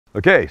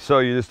Okay, so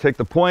you just take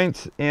the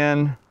points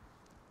in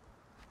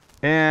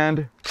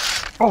and,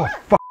 oh,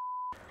 fuck.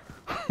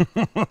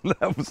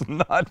 That was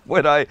not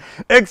what I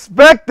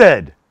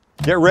expected.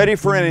 Get ready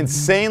for an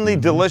insanely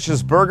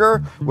delicious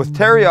burger with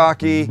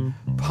teriyaki,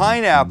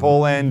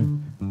 pineapple,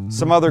 and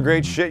some other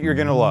great shit you're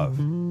gonna love.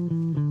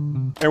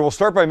 And we'll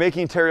start by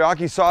making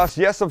teriyaki sauce.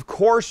 Yes, of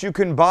course you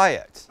can buy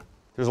it.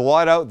 There's a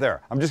lot out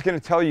there. I'm just gonna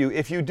tell you,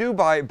 if you do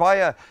buy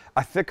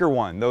a thicker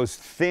one. Those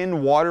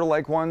thin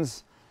water-like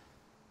ones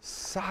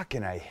suck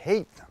and I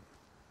hate them.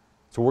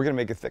 So we're gonna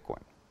make a thick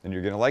one and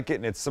you're gonna like it,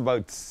 and it's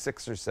about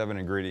 6 or 7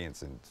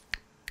 ingredients.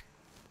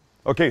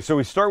 Okay, so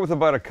we start with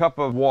about a cup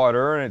of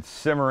water and it's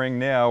simmering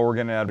now. We're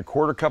gonna add a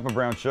 1/4 cup of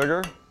brown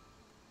sugar,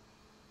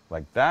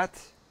 like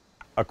that.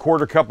 A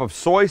 1/4 cup of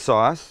soy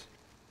sauce,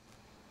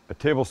 a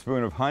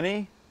tablespoon of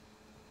honey,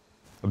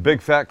 a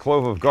big fat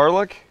clove of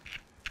garlic,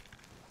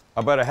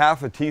 about a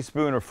 1/2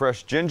 teaspoon of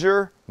fresh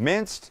ginger,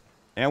 minced,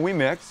 and we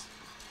mix.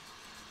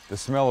 The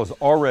smell is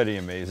already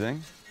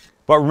amazing.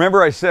 But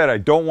remember I said I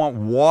don't want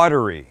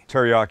watery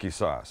teriyaki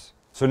sauce.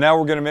 So now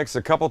we're gonna mix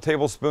a couple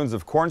tablespoons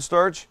of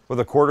cornstarch with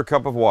a 1/4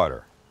 cup of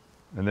water.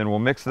 And then we'll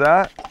mix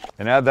that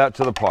and add that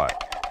to the pot.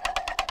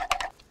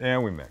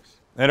 And we mix.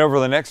 And over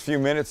the next few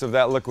minutes of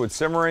that liquid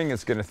simmering,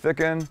 it's gonna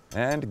thicken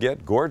and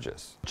get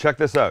gorgeous. Check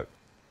this out.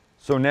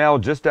 So now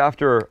just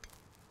after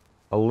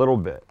a little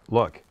bit,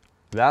 look,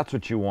 that's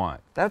what you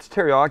want. That's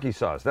teriyaki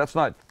sauce. That's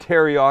not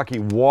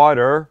teriyaki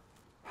water.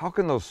 How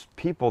can those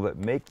people that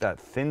make that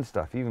thin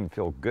stuff even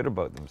feel good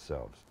about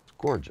themselves? It's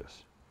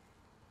gorgeous.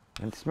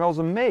 And it smells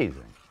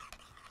amazing.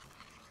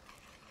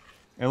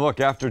 And look,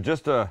 after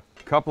just a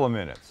couple of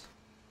minutes,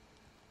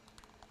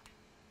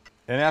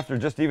 and after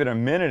just even a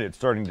minute, it's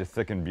starting to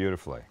thicken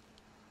beautifully.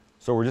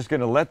 So we're just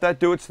gonna let that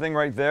do its thing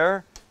right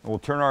there, and we'll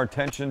turn our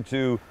attention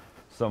to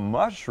some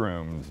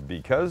mushrooms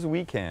because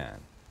we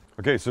can.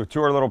 Okay, so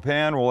to our little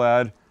pan, we'll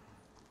add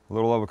a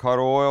little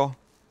avocado oil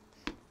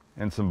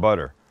and some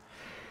butter.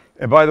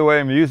 And by the way,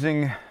 I'm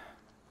using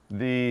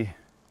the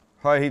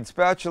high heat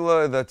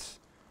spatula that's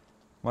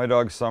my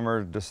dog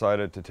Summer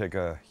decided to take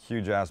a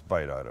huge ass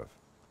bite out of.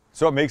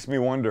 So it makes me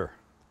wonder,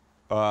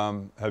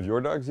 have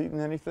your dogs eaten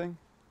anything?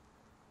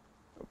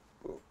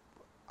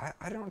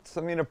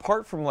 I mean,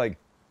 apart from like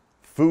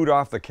food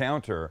off the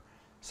counter,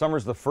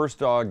 Summer's the first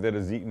dog that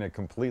has eaten a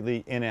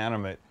completely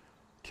inanimate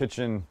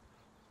kitchen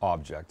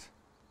object.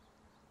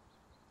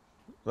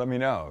 Let me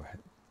know.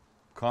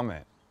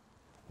 Comment.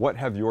 What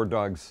have your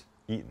dogs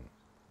eaten?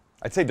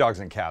 I'd say dogs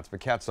and cats, but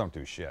cats don't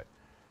do shit.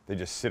 They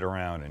just sit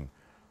around and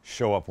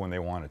show up when they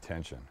want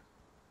attention.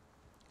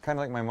 Kind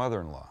of like my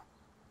mother-in-law.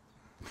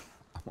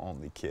 I'm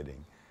only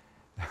kidding.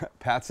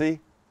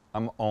 Patsy,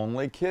 I'm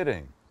only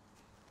kidding.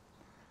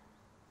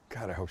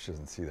 God, I hope she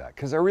doesn't see that,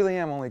 because I really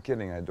am only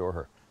kidding. I adore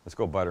her. Let's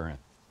go butter in.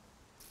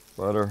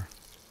 Butter.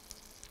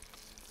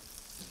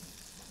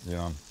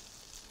 Yum.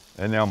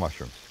 And now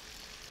mushrooms.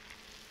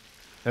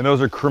 And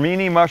those are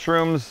cremini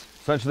mushrooms,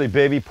 essentially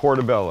baby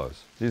portobellos.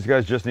 These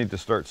guys just need to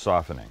start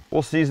softening.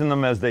 We'll season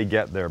them as they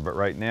get there, but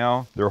right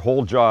now, their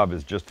whole job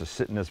is just to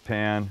sit in this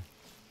pan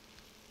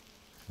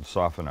and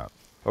soften up.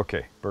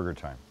 Okay, burger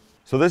time.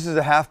 So this is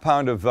a 1/2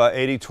 pound of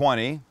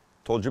 80-20.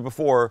 Told you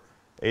before,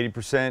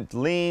 80%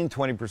 lean,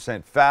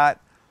 20% fat.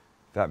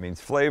 That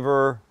means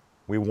flavor.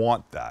 We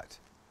want that.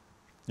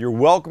 You're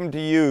welcome to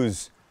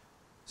use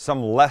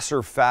some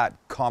lesser fat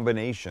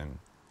combination,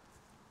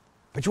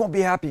 but you won't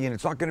be happy and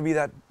it's not gonna be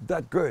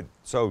that good.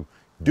 So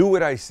do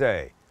what I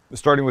say.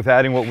 Starting with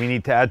adding what we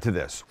need to add to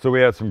this. So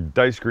we add some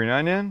diced green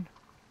onion,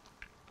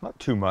 not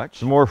too much.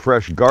 Some more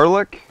fresh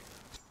garlic,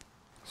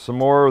 some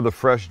more of the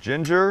fresh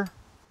ginger,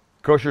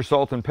 kosher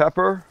salt and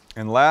pepper,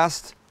 and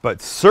last,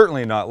 but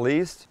certainly not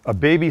least, a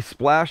baby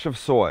splash of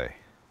soy.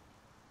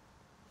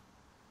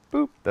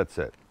 Boop, that's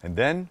it. And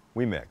then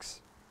we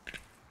mix.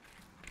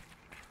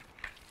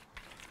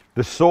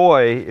 The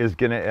soy is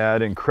gonna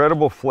add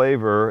incredible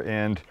flavor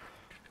and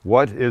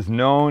what is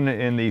known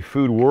in the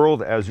food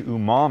world as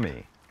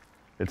umami.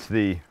 It's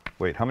the,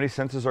 wait, how many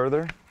senses are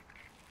there?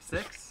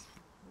 6.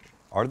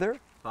 Are there?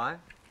 5.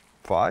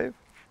 5?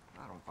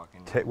 I don't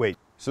fucking know. Wait,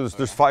 so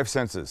there's 5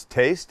 senses.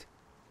 Taste,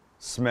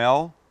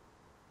 smell,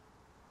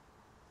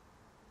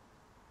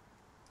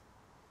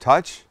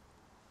 touch.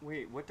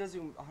 Wait, what does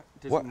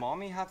What?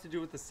 umami have to do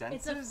with the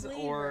senses? It's a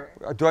flavor.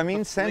 Or Do I mean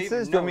the flavor-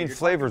 senses? Do no, I mean you're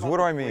flavors? talking What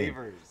do about I the mean?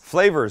 flavors.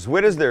 Flavors.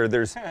 What is there?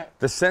 There's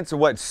the sense of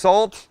what?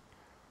 Salt?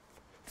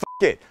 F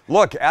it.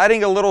 Look,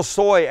 adding a little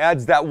soy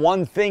adds that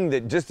one thing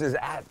that just is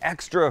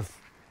extra.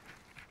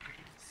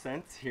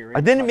 Sense hearing.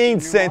 I didn't mean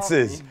touching,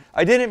 senses. umami.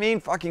 I didn't mean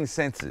fucking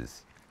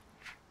senses.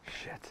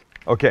 Shit.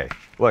 Okay,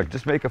 look,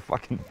 just make a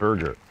fucking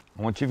burger.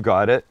 Once you've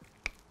got it,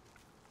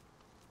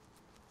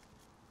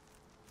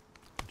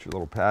 get your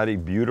little patty,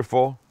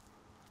 beautiful.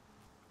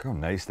 Look how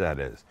nice that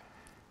is.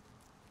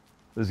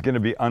 This is gonna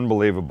be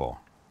unbelievable.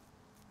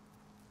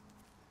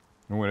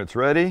 And when it's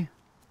ready,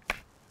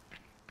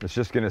 it's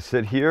just gonna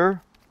sit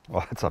here.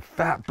 Oh, it's a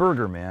fat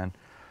burger, man.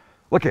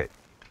 Look at it.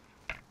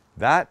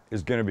 That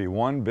is gonna be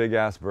one big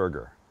ass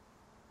burger.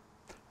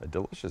 A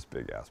delicious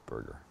big ass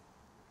burger.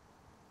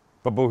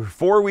 But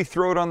before we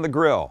throw it on the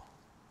grill,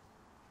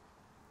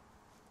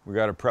 we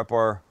got to prep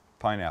our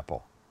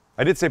pineapple.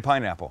 I did say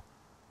pineapple.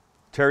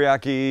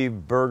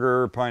 Teriyaki,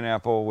 burger,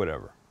 pineapple,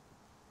 whatever.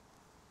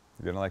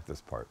 You're going to like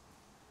this part.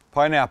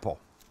 Pineapple.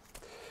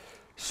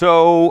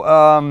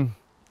 So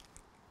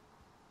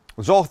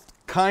there's all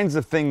kinds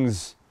of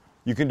things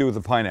you can do with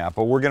the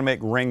pineapple. We're going to make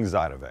rings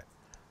out of it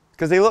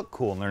because they look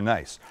cool and they're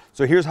nice.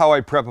 So here's how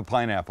I prep a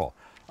pineapple.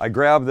 I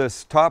grab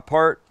this top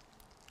part.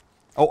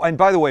 Oh, and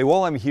by the way,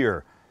 while I'm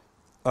here,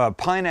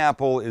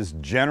 pineapple is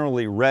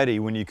generally ready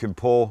when you can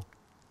pull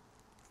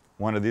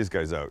one of these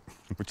guys out,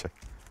 which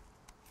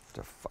it's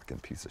a fucking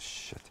piece of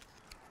shit.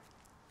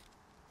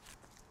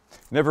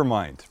 Never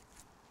mind.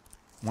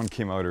 One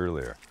came out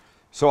earlier.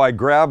 So I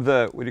grab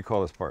the, what do you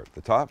call this part?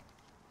 The top?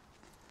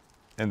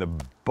 And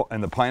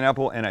the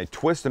pineapple, and I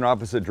twist in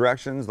opposite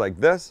directions like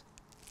this.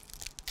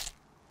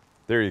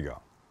 There you go.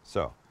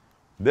 So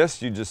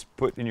this you just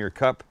put in your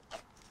cup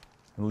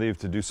and leave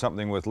to do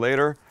something with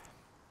later.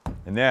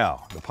 And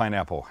now the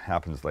pineapple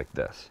happens like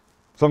this.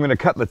 So I'm going to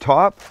cut the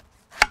top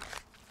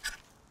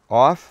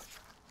off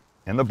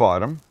and the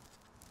bottom.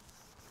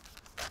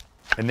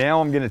 And now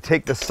I'm going to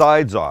take the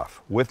sides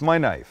off with my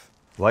knife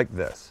like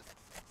this.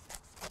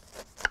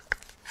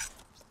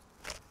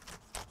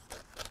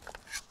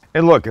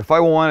 And look, if I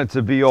wanted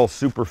to be all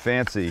super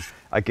fancy,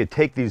 I could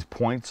take these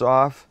points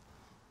off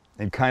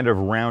and kind of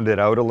round it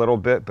out a little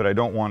bit, but I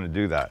don't want to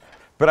do that.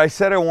 But I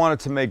said I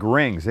wanted to make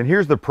rings, and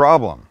here's the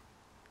problem.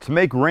 To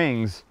make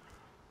rings,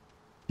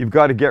 you've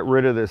got to get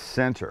rid of this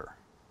center,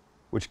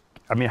 which,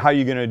 I mean, how are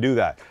you going to do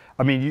that?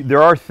 I mean,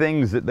 there are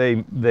things that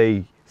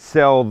they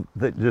sell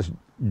that just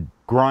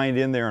grind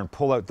in there and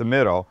pull out the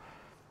middle.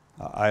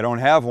 I don't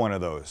have one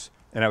of those.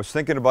 And I was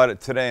thinking about it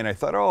today, and I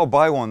thought, oh, I'll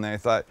buy one. Then I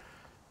thought,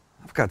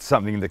 I've got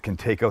something that can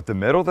take out the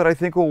middle that I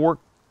think will work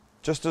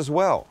just as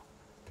well.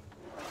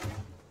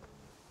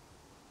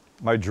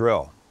 My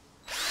drill.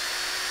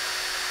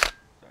 I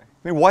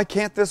mean, why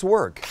can't this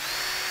work?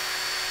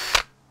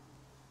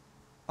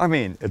 I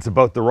mean, it's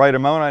about the right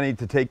amount I need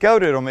to take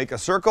out. It'll make a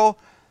circle.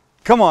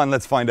 Come on,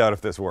 let's find out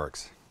if this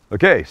works.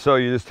 Okay, so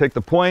you just take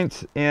the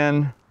points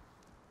in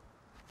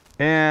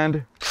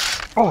and,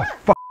 oh,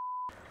 fuck.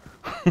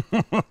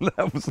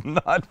 That was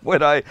not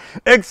what I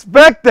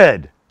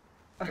expected.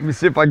 Let me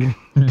see if I can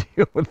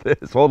deal with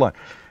this. Hold on.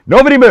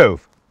 Nobody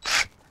move.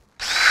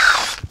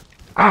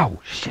 Oh,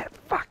 shit.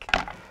 Fuck.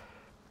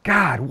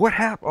 God, what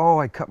happened? Oh,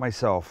 I cut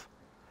myself.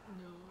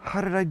 No.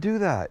 How did I do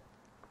that?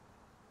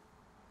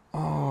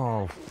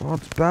 Oh, well,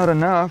 it's bad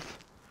enough.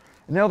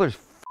 And now there's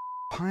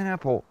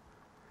pineapple.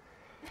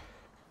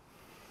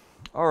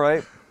 All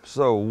right.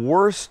 So,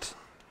 worst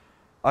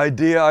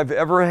idea I've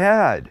ever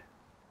had.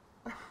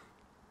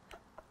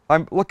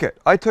 Look at,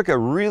 I took a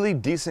really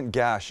decent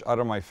gash out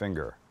of my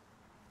finger.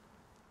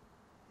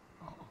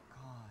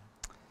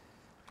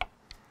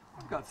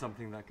 Got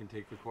something that can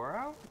take the core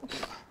out.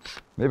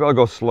 Maybe I'll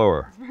go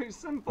slower. It's very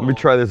simple. Let me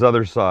try this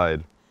other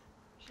side.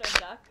 Should I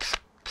duck?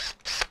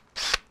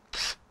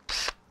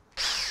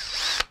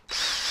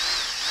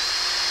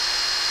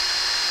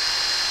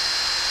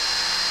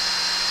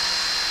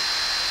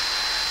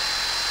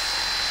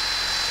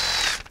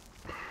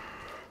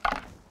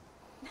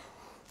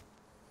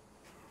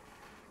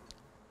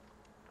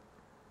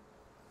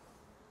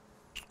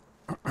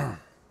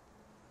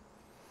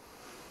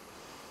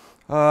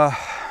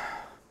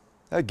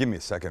 Give me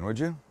a second, would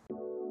you?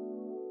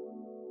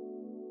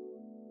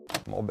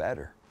 I'm all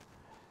better.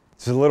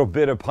 There's a little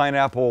bit of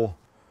pineapple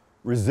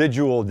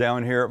residual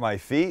down here at my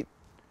feet.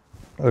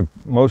 I've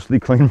mostly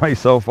cleaned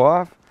myself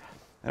off,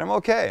 and I'm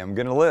okay. I'm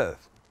gonna live.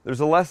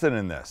 There's a lesson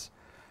in this.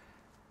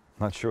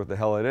 I'm not sure what the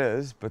hell it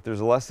is, but there's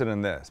a lesson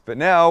in this. But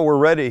now we're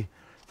ready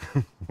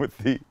with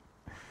the...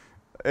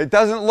 It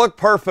doesn't look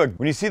perfect.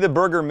 When you see the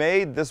burger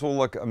made, this will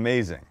look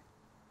amazing.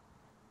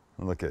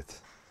 Look at...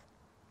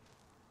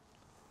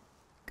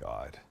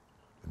 God.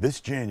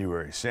 This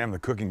January, Sam the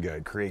Cooking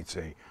Guide creates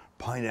a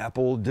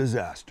pineapple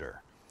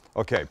disaster.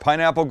 Okay,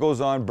 pineapple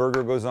goes on,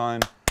 burger goes on.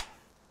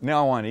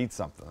 Now I want to eat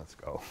something. Let's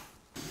go.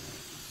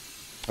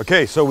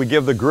 Okay, so we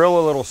give the grill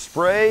a little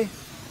spray.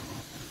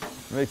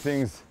 Make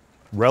things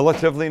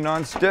relatively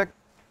non-stick.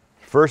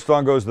 First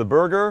on goes the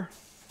burger,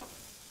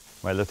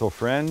 my little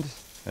friend.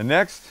 And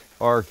next,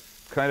 our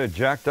kind of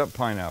jacked up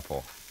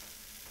pineapple.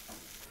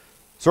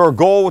 So our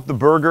goal with the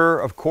burger,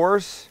 of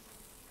course,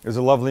 is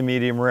a lovely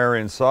medium rare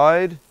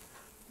inside.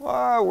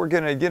 We're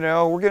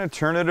gonna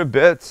turn it a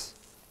bit,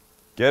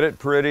 get it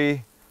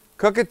pretty,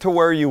 cook it to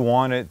where you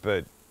want it,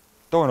 but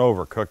don't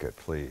overcook it,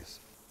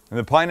 please. And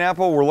the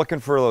pineapple, we're looking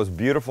for those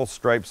beautiful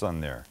stripes on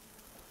there.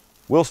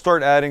 We'll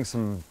start adding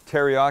some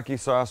teriyaki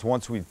sauce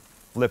once we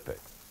flip it.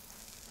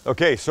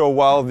 Okay, so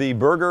while the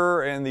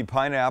burger and the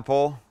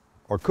pineapple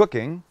are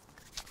cooking,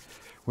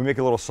 we make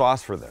a little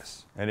sauce for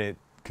this, and it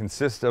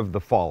consists of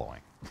the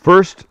following.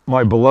 First,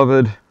 my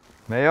beloved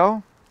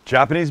mayo.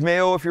 Japanese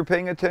mayo if you're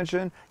paying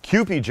attention.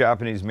 Kewpie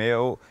Japanese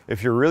mayo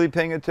if you're really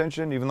paying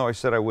attention, even though I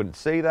said I wouldn't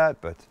say that,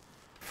 but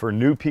for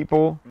new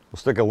people, we'll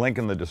stick a link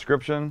in the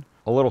description.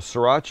 A little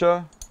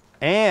sriracha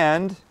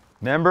and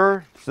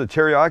Remember, it's a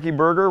teriyaki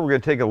burger. We're gonna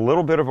take a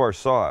little bit of our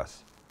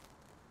sauce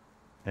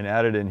and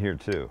add it in here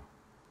too.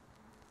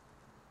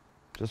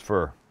 Just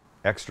for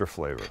extra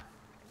flavor.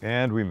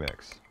 And we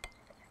mix.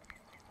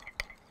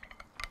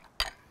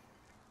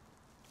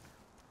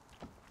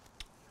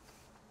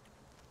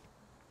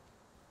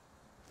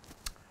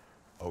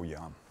 Oh,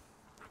 yum.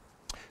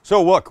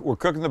 So look, we're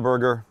cooking the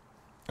burger.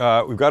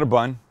 We've got a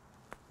bun.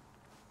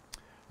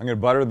 I'm gonna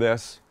butter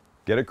this,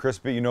 get it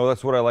crispy. You know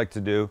that's what I like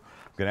to do.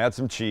 I'm gonna add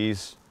some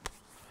cheese.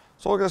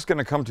 It's all just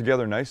gonna come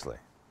together nicely.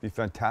 Be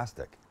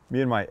fantastic.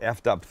 Me and my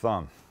effed up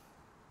thumb.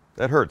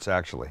 That hurts,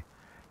 actually.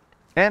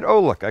 And oh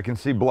look, I can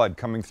see blood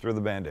coming through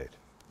the Band-Aid.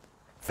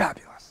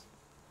 Fabulous.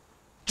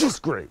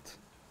 Just great.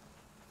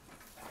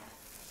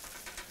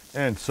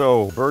 And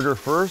so, burger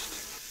first.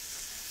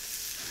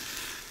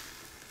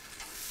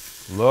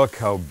 Look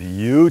how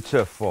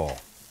beautiful.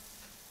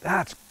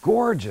 That's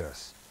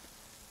gorgeous.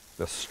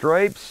 The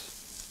stripes.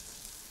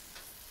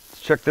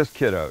 Let's check this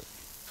kid out.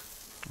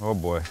 Oh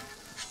boy.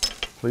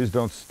 Please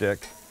don't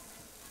stick.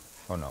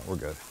 Oh no, we're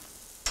good.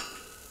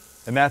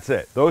 And that's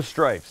it. Those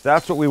stripes,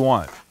 that's what we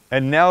want.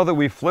 And now that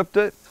we flipped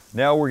it,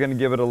 now we're gonna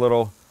give it a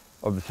little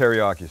of the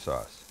teriyaki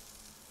sauce.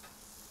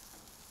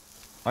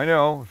 I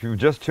know, if you've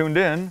just tuned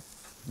in,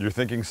 you're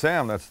thinking,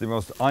 Sam, that's the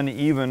most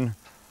uneven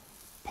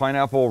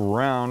pineapple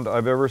round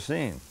I've ever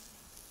seen.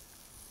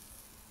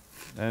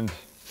 And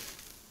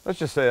let's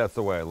just say that's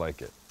the way I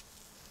like it.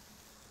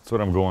 That's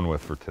what I'm going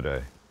with for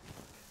today.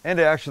 And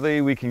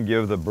actually, we can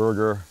give the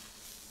burger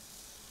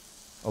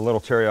a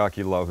little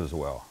teriyaki love as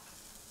well.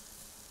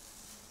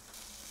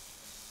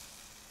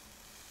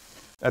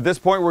 At this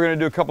point, we're gonna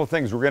do a couple of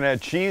things. We're gonna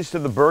add cheese to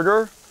the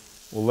burger.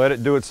 We'll let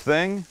it do its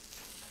thing.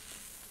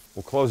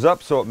 We'll close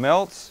up so it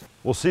melts.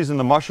 We'll season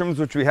the mushrooms,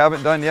 which we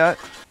haven't done yet.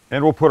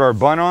 And we'll put our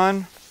bun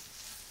on.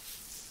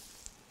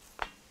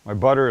 My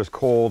butter is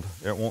cold,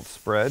 it won't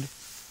spread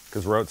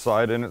because we're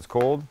outside and it's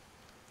cold.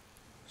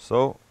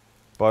 So,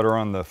 butter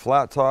on the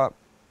flat top,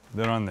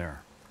 then on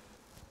there.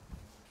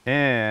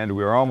 And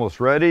we're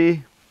almost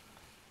ready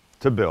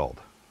to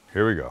build.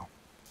 Here we go.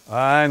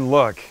 And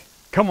look,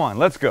 come on,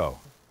 let's go.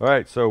 All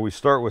right, so we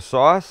start with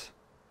sauce.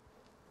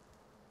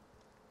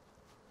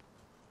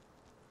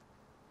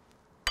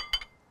 A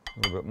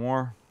little bit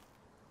more.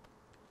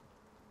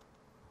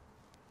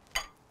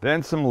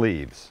 Then some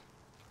leaves.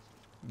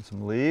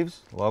 Some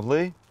leaves,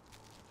 lovely.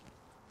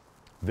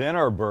 Then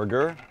our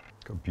burger.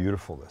 Look how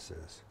beautiful this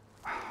is.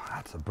 Oh,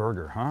 that's a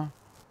burger, huh?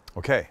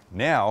 Okay,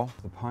 now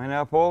the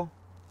pineapple.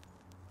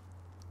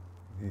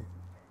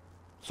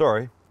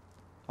 Sorry,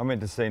 I meant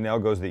to say now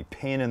goes the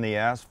pain in the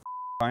ass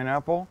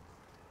pineapple.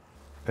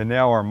 And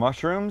now our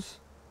mushrooms,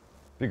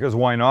 because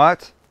why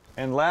not?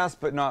 And last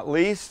but not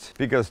least,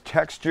 because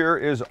texture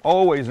is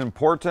always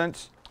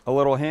important, a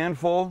little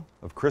handful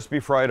of crispy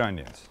fried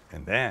onions.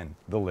 And then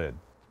the lid.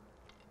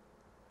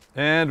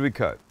 And we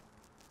cut.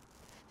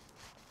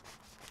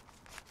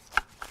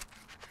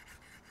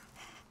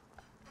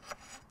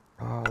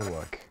 Oh,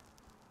 look.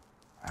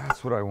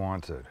 That's what I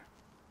wanted.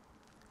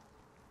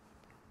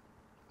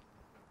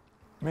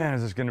 Man,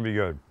 is this going to be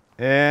good.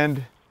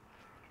 And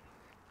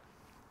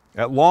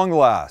at long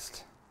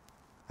last,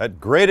 at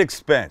great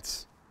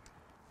expense,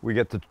 we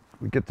get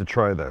to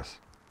try this.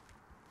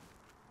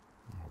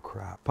 Oh,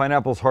 crap.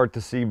 Pineapple's hard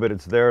to see, but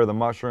it's there. The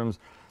mushrooms,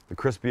 the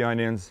crispy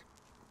onions.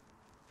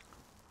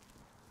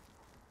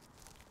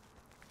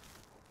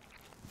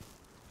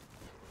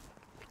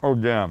 Oh,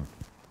 damn.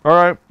 All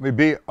right, to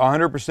be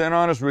 100%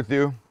 honest with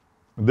you,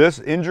 this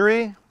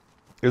injury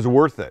is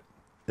worth it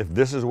if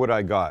this is what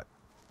I got.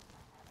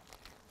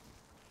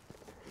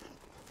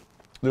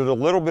 There's a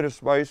little bit of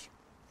spice.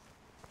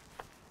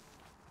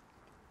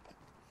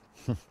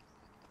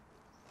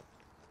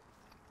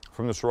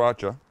 From the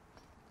sriracha.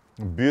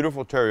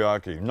 Beautiful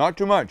teriyaki. Not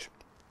too much.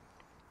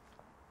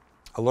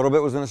 A little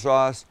bit was in the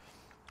sauce,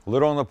 a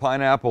little in the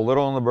pineapple, a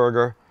little in the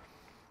burger.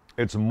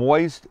 It's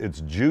moist,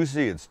 it's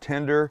juicy, it's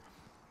tender.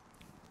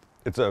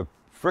 It's a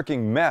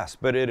freaking mess,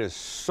 but it is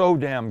so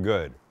damn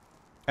good.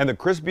 And the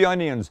crispy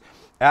onions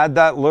add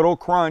that little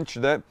crunch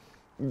that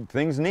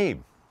things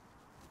need.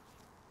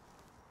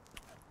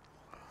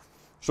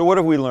 So what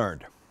have we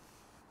learned,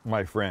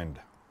 my friend?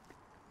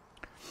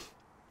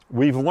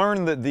 We've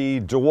learned that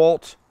the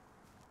DeWalt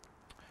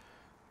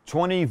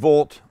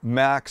 20-volt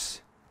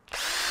max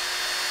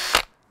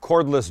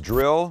cordless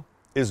drill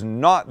is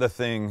not the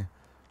thing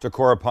to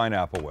core a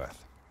pineapple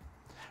with.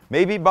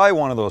 Maybe buy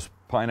one of those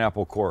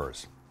pineapple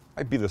cores.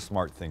 Might be the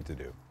smart thing to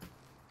do.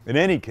 In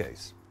any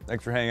case,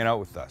 thanks for hanging out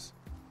with us.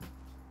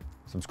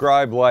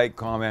 Subscribe, like,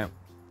 comment,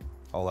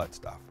 all that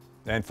stuff.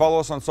 And follow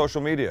us on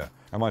social media.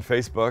 I'm on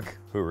Facebook.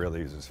 Who really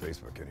uses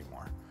Facebook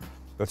anymore?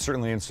 But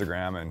certainly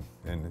Instagram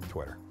and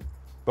Twitter.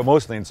 But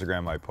mostly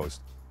Instagram, I post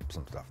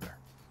some stuff there.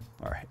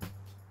 All right,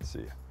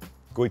 see ya.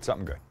 Go eat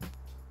something good.